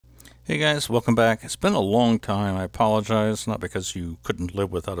Hey guys, welcome back. It's been a long time. I apologize, not because you couldn't live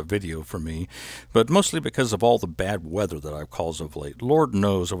without a video from me, but mostly because of all the bad weather that I've caused of late. Lord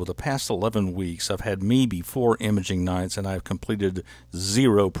knows, over the past 11 weeks, I've had maybe 4 imaging nights and I've completed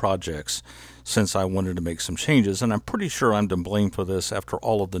 0 projects since I wanted to make some changes, and I'm pretty sure I'm to blame for this after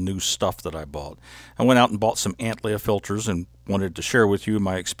all of the new stuff that I bought. I went out and bought some Antlia filters and wanted to share with you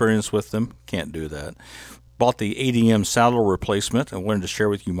my experience with them. Can't do that. Bought the ADM saddle replacement and wanted to share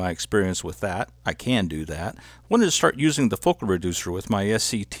with you my experience with that. I can do that. Wanted to start using the focal reducer with my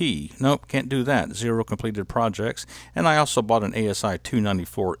SCT. Nope, can't do that. 0 completed projects. And I also bought an ASI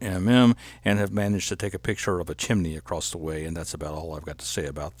 294mm and have managed to take a picture of a chimney across the way, and that's about all I've got to say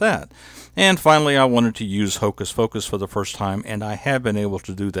about that. And finally, I wanted to use Hocus Focus for the first time, and I have been able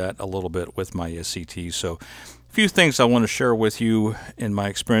to do that a little bit with my SCT. So a few things I want to share with you in my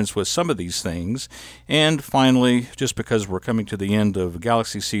experience with some of these things. And finally, just because we're coming to the end of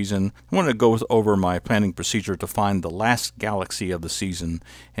Galaxy season, I want to go over my planning procedure to find the last galaxy of the season,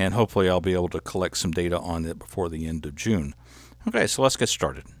 and hopefully I'll be able to collect some data on it before the end of June. Okay, so let's get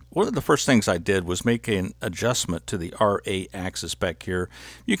started. One of the first things I did was make an adjustment to the RA axis back here.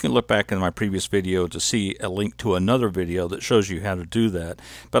 You can look back in my previous video to see a link to another video that shows you how to do that.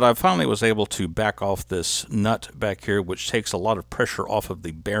 But I finally was able to back off this nut back here, which takes a lot of pressure off of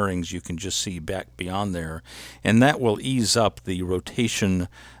the bearings. You can just see back beyond there. And that will ease up the rotation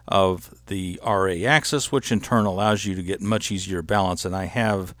of the RA axis, which in turn allows you to get much easier balance. And I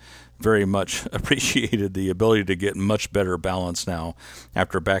have very much appreciated the ability to get much better balance now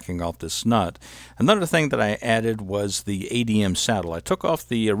after backing off this nut. Another thing that I added was the ADM saddle. I took off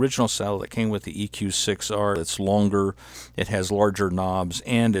the original saddle that came with the EQ6-R. It's longer, it has larger knobs,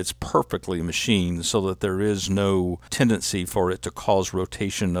 and it's perfectly machined so that there is no tendency for it to cause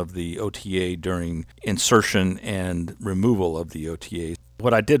rotation of the OTA during insertion and removal of the OTA.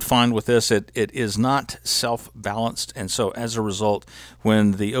 What I did find with this, it is not self-balanced, and so as a result,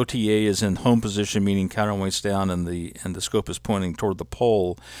 when the OTA is in home position, meaning counterweight's down and the scope is pointing toward the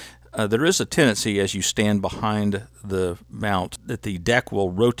pole, there is a tendency as you stand behind the mount that the deck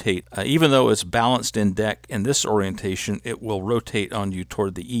will rotate. Even though it's balanced in deck in this orientation, it will rotate on you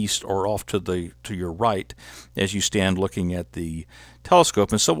toward the east or off to your right as you stand looking at the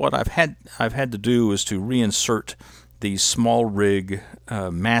telescope. And so what I've had to do is to reinsert these small rig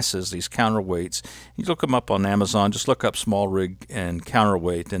masses, these counterweights. You look them up on Amazon, just look up small rig and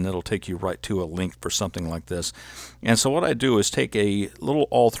counterweight, and it'll take you right to a link for something like this. And so what I do is take a little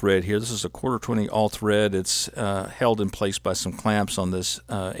all thread here. This is a 1/4-20 all thread. It's held in place by some clamps on this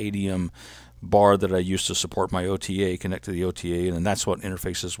ADM bar that I use to support my OTA, connect to the OTA, and that's what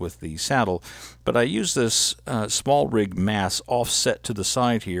interfaces with the saddle. But I use this small rig mass offset to the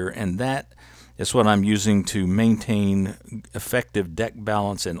side here, and that is what I'm using to maintain effective deck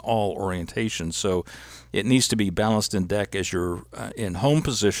balance in all orientations. So it needs to be balanced in deck as you're in home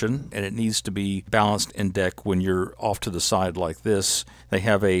position, and it needs to be balanced in deck when you're off to the side like this. They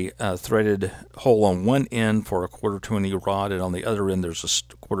have a threaded hole on one end for a 1/4-20 rod, and on the other end there's a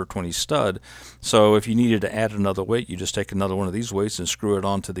 1/4-20 stud. So if you needed to add another weight, you just take another one of these weights and screw it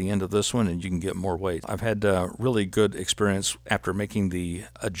onto the end of this one, and you can get more weight. I've had really good experience after making the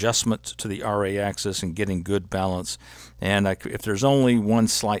adjustment to the RA axis and getting good balance. And if there's only one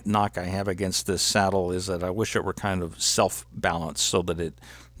slight knock I have against this saddle is that I wish it were kind of self-balanced so that it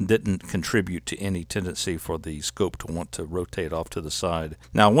didn't contribute to any tendency for the scope to want to rotate off to the side.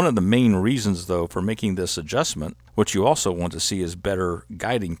 Now, one of the main reasons, though, for making this adjustment, what you also want to see is better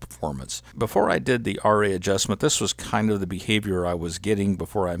guiding performance. Before I did the RA adjustment, this was kind of the behavior I was getting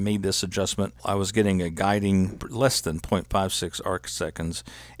before I made this adjustment. I was getting a guiding less than 0.56 arc seconds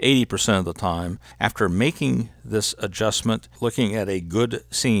 80% of the time. After making this adjustment, looking at a good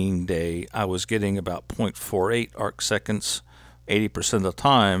seeing day, I was getting about 0.48 arc seconds 80% of the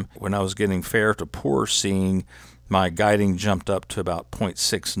time. When I was getting fair to poor seeing, my guiding jumped up to about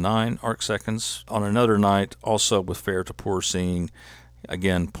 0.69 arc seconds. On another night, also with fair to poor seeing,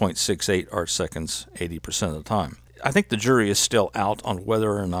 again 0.68 arc seconds 80% of the time. I think the jury is still out on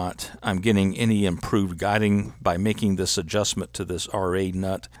whether or not I'm getting any improved guiding by making this adjustment to this RA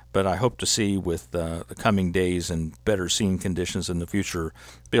nut, but I hope to see with the coming days and better seeing conditions in the future,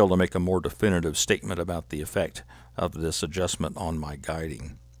 be able to make a more definitive statement about the effect of this adjustment on my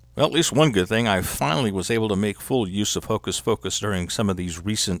guiding. Well, at least one good thing, I finally was able to make full use of Hocus Focus during some of these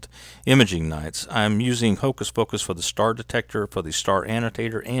recent imaging nights. I'm using Hocus Focus for the star detector, for the star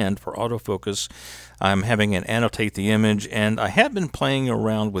annotator, and for autofocus. I'm having it annotate the image, and I have been playing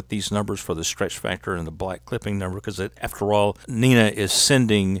around with these numbers for the stretch factor and the black clipping number because, after all, Nina is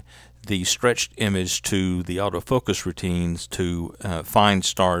sending the stretched image to the autofocus routines to find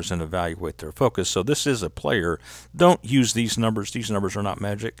stars and evaluate their focus. So this is a player. Don't use these numbers. These numbers are not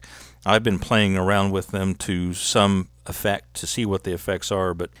magic. I've been playing around with them to some effect to see what the effects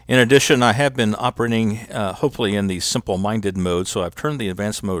are. But in addition, I have been operating hopefully in the simple-minded mode, so I've turned the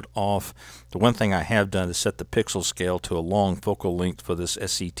advanced mode off. The one thing I have done is set the pixel scale to a long focal length for this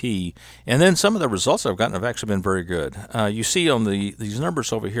SCT, and then some of the results I've gotten have actually been very good. You see on these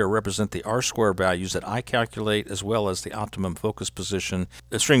numbers over here represent the R-square values that I calculate, as well as the optimum focus position,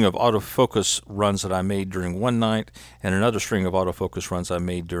 a string of autofocus runs that I made during one night, and another string of autofocus runs I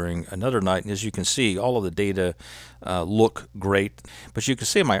made during another night. And as you can see, all of the data look great, but you can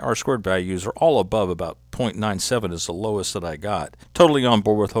see my R-squared values are all above about 0.97 is the lowest that I got. Totally on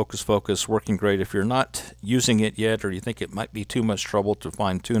board with Hocus Pocus, working great. If you're not using it yet, or you think it might be too much trouble to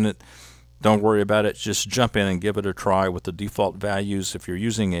fine-tune it, don't worry about it. Just jump in and give it a try with the default values. If you're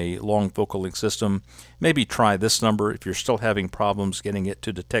using a long focal length system, maybe try this number. If you're still having problems getting it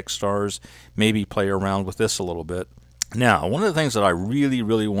to detect stars, maybe play around with this a little bit. Now, one of the things that I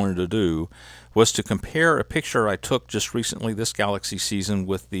really wanted to do was to compare a picture I took just recently this Galaxy season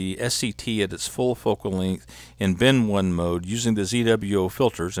with the SCT at its full focal length in bin 1 mode using the ZWO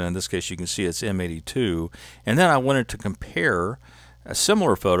filters, and in this case you can see it's M82, and then I wanted to compare a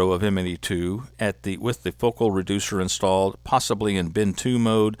similar photo of M82 with the focal reducer installed, possibly in bin 2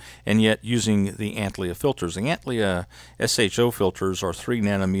 mode, and yet using the Antlia filters. The Antlia SHO filters are 3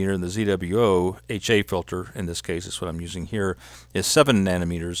 nanometer, and the ZWO HA filter, in this case is what I'm using here, is 7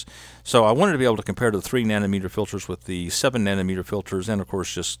 nanometers. So I wanted to be able to compare the 3 nanometer filters with the 7 nanometer filters, and of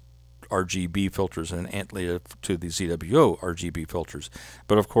course just RGB filters and Antlia to the ZWO RGB filters.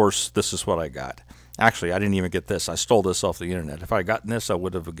 But of course, this is what I got. Actually, I didn't even get this. I stole this off the internet. If I had gotten this, I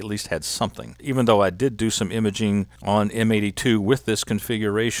would have at least had something. Even though I did do some imaging on M82 with this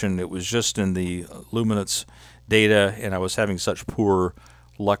configuration, it was just in the luminance data, and I was having such poor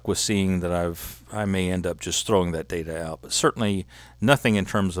luck with seeing that I may end up just throwing that data out. But certainly nothing in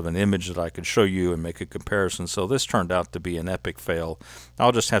terms of an image that I could show you and make a comparison. So this turned out to be an epic fail.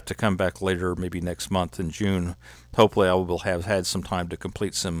 I'll just have to come back later, maybe next month in June. Hopefully I will have had some time to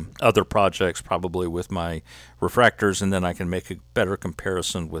complete some other projects, probably with my refractors, and then I can make a better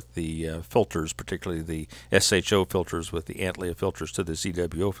comparison with the filters, particularly the SHO filters with the Antlia filters to the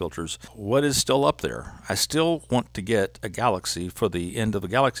ZWO filters. What is still up there? I still want to get a Galaxy for the end of the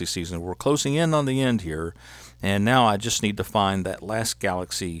Galaxy season. We're closing in on the end here, and now I just need to find that last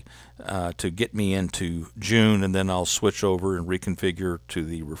Galaxy to get me into June, and then I'll switch over and reconfigure to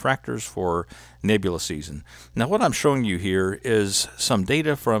the refractors for nebula season. Now what I'm showing you here is some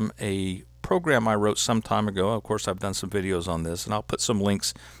data from a program I wrote some time ago. Of course, I've done some videos on this, and I'll put some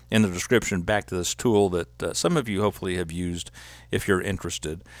links in the description back to this tool that some of you hopefully have used if you're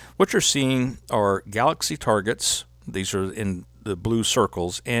interested. What you're seeing are galaxy targets. These are in the blue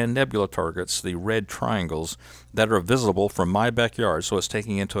circles, and nebula targets, the red triangles, that are visible from my backyard, so it's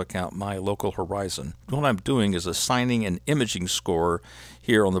taking into account my local horizon. What I'm doing is assigning an imaging score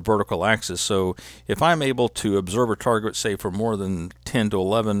here on the vertical axis. So if I'm able to observe a target, say, for more than 10 to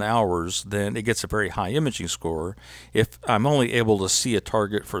 11 hours, then it gets a very high imaging score. If I'm only able to see a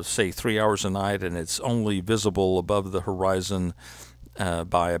target for, say, 3 hours a night, and it's only visible above the horizon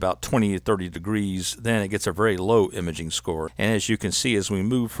by about 20 to 30 degrees, then it gets a very low imaging score. And as you can see, as we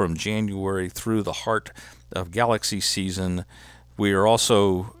move from January through the heart of Galaxy season, we are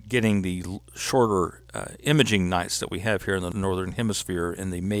also getting the shorter imaging nights that we have here in the northern hemisphere in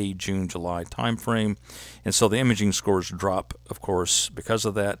the May, June, July time frame, and so the imaging scores drop, of course, because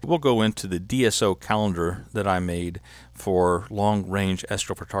of that. We'll go into the DSO calendar that I made for long-range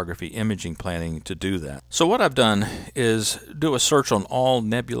astrophotography imaging planning to do that. So what I've done is do a search on all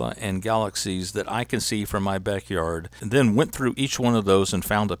nebula and galaxies that I can see from my backyard, and then went through each one of those and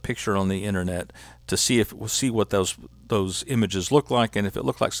found a picture on the internet to see what those images look like, and if it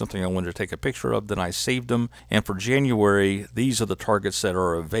looked like something I wanted to take a picture of, then I saved them. And for January, these are the targets that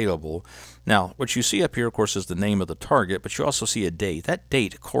are available. Now, what you see up here, of course, is the name of the target, but you also see a date. That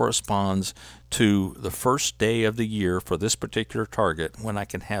date corresponds to the first day of the year for this particular target, when I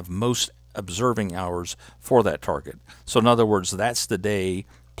can have most observing hours for that target. So in other words, that's the day,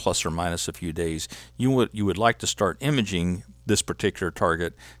 plus or minus a few days, you would like to start imaging this particular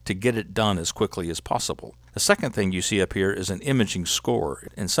target to get it done as quickly as possible. The second thing you see up here is an imaging score.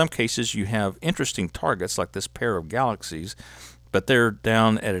 In some cases you have interesting targets like this pair of galaxies, but they're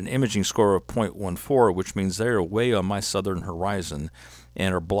down at an imaging score of 0.14, which means they're way on my southern horizon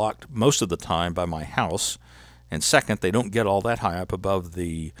and are blocked most of the time by my house. And second, they don't get all that high up above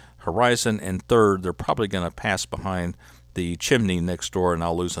the horizon. And third, they're probably going to pass behind the chimney next door, and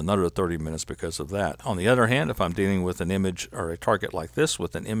I'll lose another 30 minutes because of that. On the other hand, if I'm dealing with an image or a target like this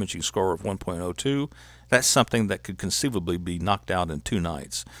with an imaging score of 1.02, that's something that could conceivably be knocked out in 2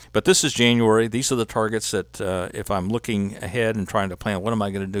 nights. But this is January. These are the targets that if I'm looking ahead and trying to plan what am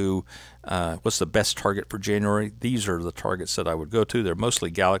I going to do, what's the best target for January, these are the targets that I would go to. They're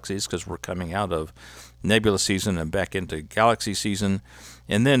mostly galaxies because we're coming out of nebula season and back into galaxy season.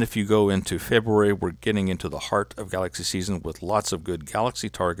 And then if you go into February, we're getting into the heart of galaxy season with lots of good galaxy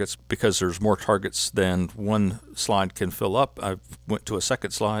targets because there's more targets than one slide can fill up. I went to a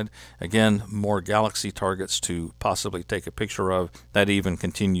second slide. Again, more galaxy targets to possibly take a picture of. That even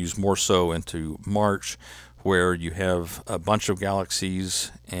continues more so into March, where you have a bunch of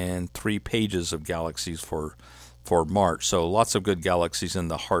galaxies and 3 pages of galaxies for March. So lots of good galaxies in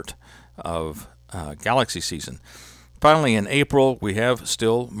the heart of galaxy season. Finally, in April, we have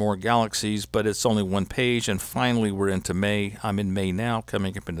still more galaxies, but it's only 1 page. And finally, we're into May. I'm in May now,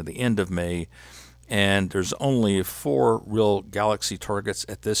 coming up into the end of May. And there's only 4 real galaxy targets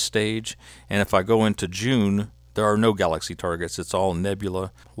at this stage. And if I go into June, there are no galaxy targets. It's all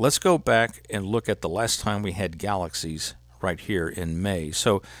nebula. Let's go back and look at the last time we had galaxies right here in May.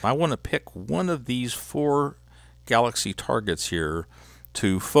 So I want to pick one of these 4 galaxy targets here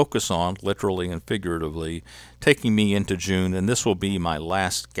to focus on, literally and figuratively, taking me into June, and this will be my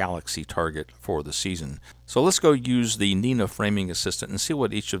last galaxy target for the season. So let's go use the Nina Framing Assistant and see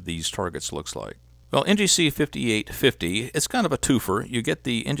what each of these targets looks like. Well, NGC 5850, it's kind of a twofer. You get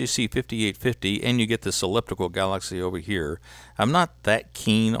the NGC 5850 and you get this elliptical galaxy over here. I'm not that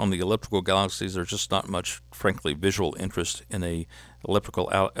keen on the elliptical galaxies. There's just not much, frankly, visual interest in a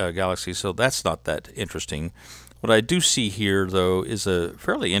elliptical galaxy, so that's not that interesting. What I do see here, though, is a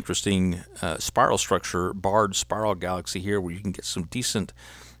fairly interesting spiral structure, barred spiral galaxy here, where you can get some decent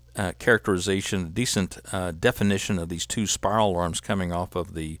characterization, decent definition of these 2 spiral arms coming off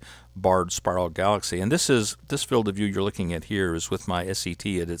of the barred spiral galaxy. And this field of view you're looking at here is with my SET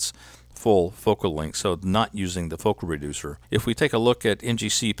at its full focal length, so not using the focal reducer. If we take a look at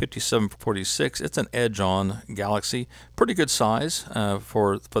NGC 5746, it's an edge-on galaxy, pretty good size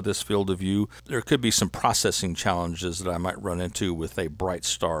for this field of view. There could be some processing challenges that I might run into with a bright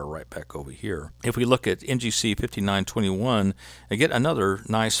star right back over here. If we look at NGC 5921, again another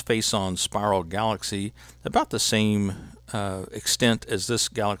nice face-on spiral galaxy, about the same extent as this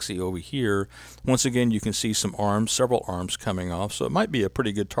galaxy over here. Once again, you can see some arms, several arms coming off, so it might be a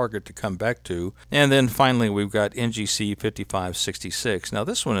pretty good target to come back to. And then finally, we've got NGC 5566. Now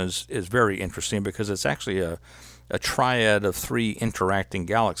this one is very interesting because it's actually a triad of 3 interacting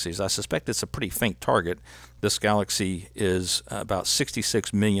galaxies. I suspect it's a pretty faint target. This galaxy is about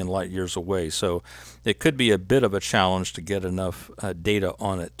 66 million light years away, so it could be a bit of a challenge to get enough data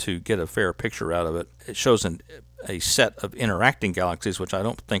on it to get a fair picture out of it. It shows a set of interacting galaxies, which I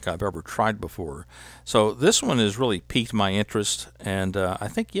don't think I've ever tried before. So this one has really piqued my interest, and I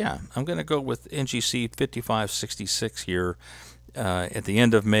think, yeah, I'm going to go with NGC 5566 here at the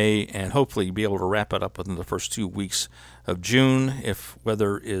end of May, and hopefully be able to wrap it up within the first 2 weeks of June if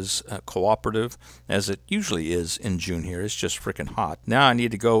weather is cooperative, as it usually is in June here. It's just freaking hot. Now I need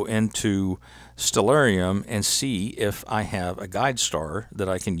to go into Stellarium and see if I have a guide star that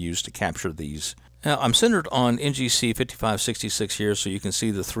I can use to capture these. Now, I'm centered on NGC 5566 here, so you can see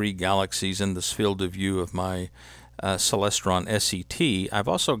the 3 galaxies in this field of view of my Celestron SET. I've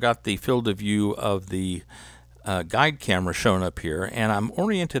also got the field of view of the guide camera shown up here, and I'm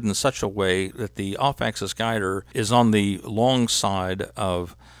oriented in such a way that the off-axis guider is on the long side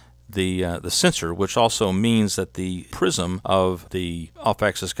of the sensor, which also means that the prism of the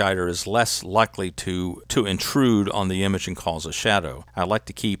off-axis guider is less likely to intrude on the image and cause a shadow. I like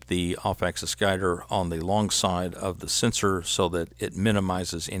to keep the off-axis guider on the long side of the sensor so that it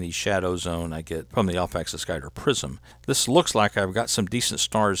minimizes any shadow zone I get from the off-axis guider prism. This looks like I've got some decent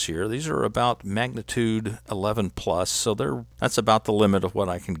stars here. These are about magnitude 11 plus, so that's about the limit of what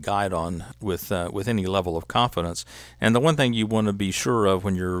I can guide on with any level of confidence. And the one thing you want to be sure of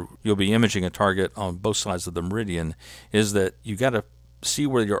when you'll be imaging a target on both sides of the meridian is that you got to see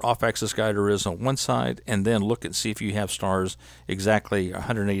where your off-axis guider is on one side, and then look and see if you have stars exactly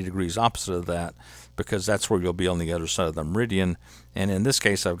 180 degrees opposite of that, because that's where you'll be on the other side of the meridian. And in this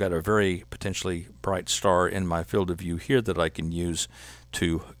case, I've got a very potentially bright star in my field of view here that I can use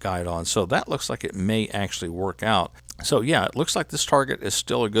to guide on. So that looks like it may actually work out. So yeah, it looks like this target is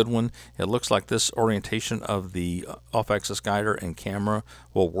still a good one. It looks like this orientation of the off-axis guider and camera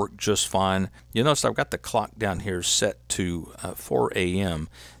will work just fine. You notice I've got the clock down here set to 4 a.m.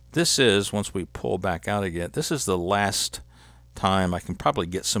 This is, once we pull back out again, this is the last time, I can probably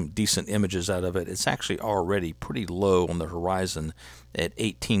get some decent images out of it. It's actually already pretty low on the horizon at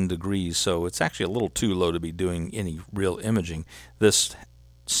 18 degrees, so it's actually a little too low to be doing any real imaging. This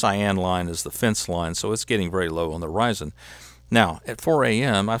cyan line is the fence line, so it's getting very low on the horizon. Now, at 4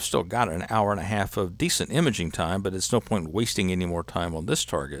 a.m., I've still got an hour and a half of decent imaging time, but it's no point wasting any more time on this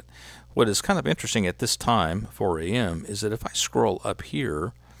target. What is kind of interesting at this time, 4 a.m., is that if I scroll up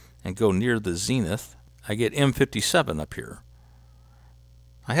here and go near the zenith, I get M57 up here.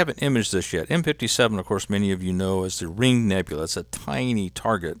 I haven't imaged this yet. M57, of course, many of you know as the Ring Nebula. It's a tiny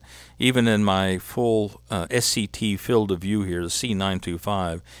target. Even in my full SCT field of view here, the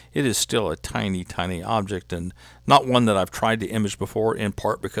C925, it is still a tiny, tiny object, and not one that I've tried to image before, in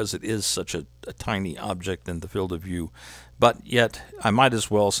part because it is such a tiny object in the field of view. But yet, I might as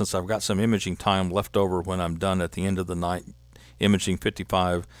well, since I've got some imaging time left over when I'm done at the end of the night imaging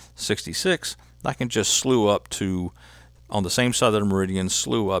 5566, I can just slew up to, on the same side of the meridian,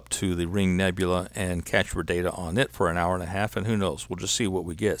 slew up to the Ring Nebula and capture data on it for an hour and a half, and who knows, we'll just see what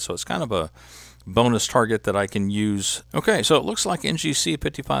we get. So it's kind of a bonus target that I can use. Okay, so it looks like NGC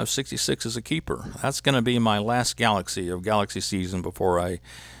 5566 is a keeper. That's going to be my last Galaxy of Galaxy season before I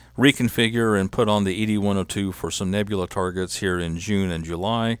reconfigure and put on the ED102 for some nebula targets here in June and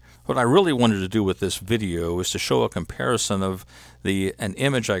July. What I really wanted to do with this video is to show a comparison of an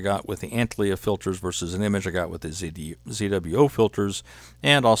image I got with the Antlia filters versus an image I got with the ZWO filters,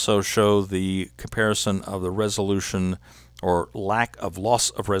 and also show the comparison of the resolution or lack of loss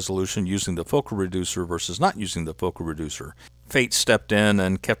of resolution using the focal reducer versus not using the focal reducer. Fate stepped in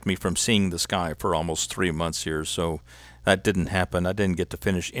and kept me from seeing the sky for almost 3 months here, so that didn't happen. I didn't get to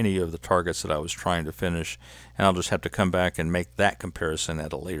finish any of the targets that I was trying to finish, and I'll just have to come back and make that comparison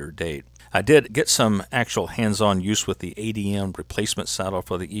at a later date. I did get some actual hands-on use with the ADM replacement saddle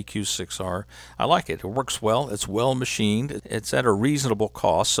for the EQ6-R. I like it. It works well. It's well machined. It's at a reasonable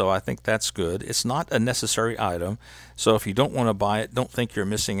cost, so I think that's good. It's not a necessary item, so if you don't want to buy it, don't think you're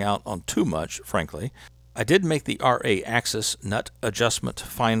missing out on too much, frankly. I did make the RA axis nut adjustment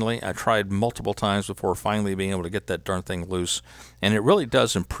finally. I tried multiple times before finally being able to get that darn thing loose, and it really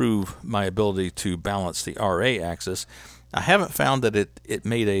does improve my ability to balance the RA axis. I haven't found that it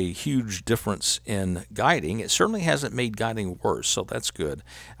made a huge difference in guiding. It certainly hasn't made guiding worse, so that's good.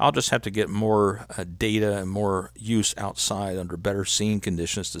 I'll just have to get more data and more use outside under better seeing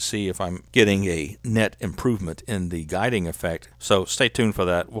conditions to see if I'm getting a net improvement in the guiding effect. So stay tuned for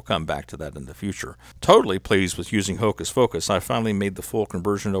that. We'll come back to that in the future. Totally pleased with using Hocus Focus. I finally made the full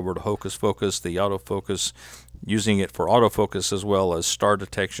conversion over to Hocus Focus, the autofocus, using it for autofocus as well as star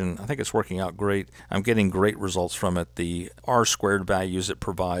detection. I think it's working out great. I'm getting great results from it. The R-squared values it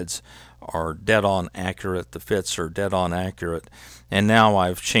provides are dead-on accurate. The fits are dead-on accurate. And now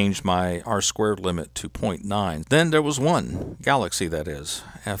I've changed my R-squared limit to 0.9. Then there was one Galaxy, that is.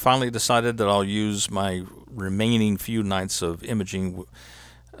 I finally decided that I'll use my remaining few nights of imaging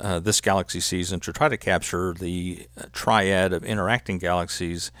this Galaxy season to try to capture the triad of interacting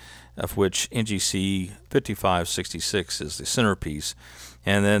galaxies, of which NGC 5566 is the centerpiece,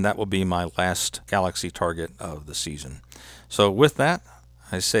 and then that will be my last Galaxy target of the season. So with that,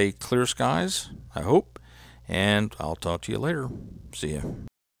 I say clear skies, I hope, and I'll talk to you later. See ya.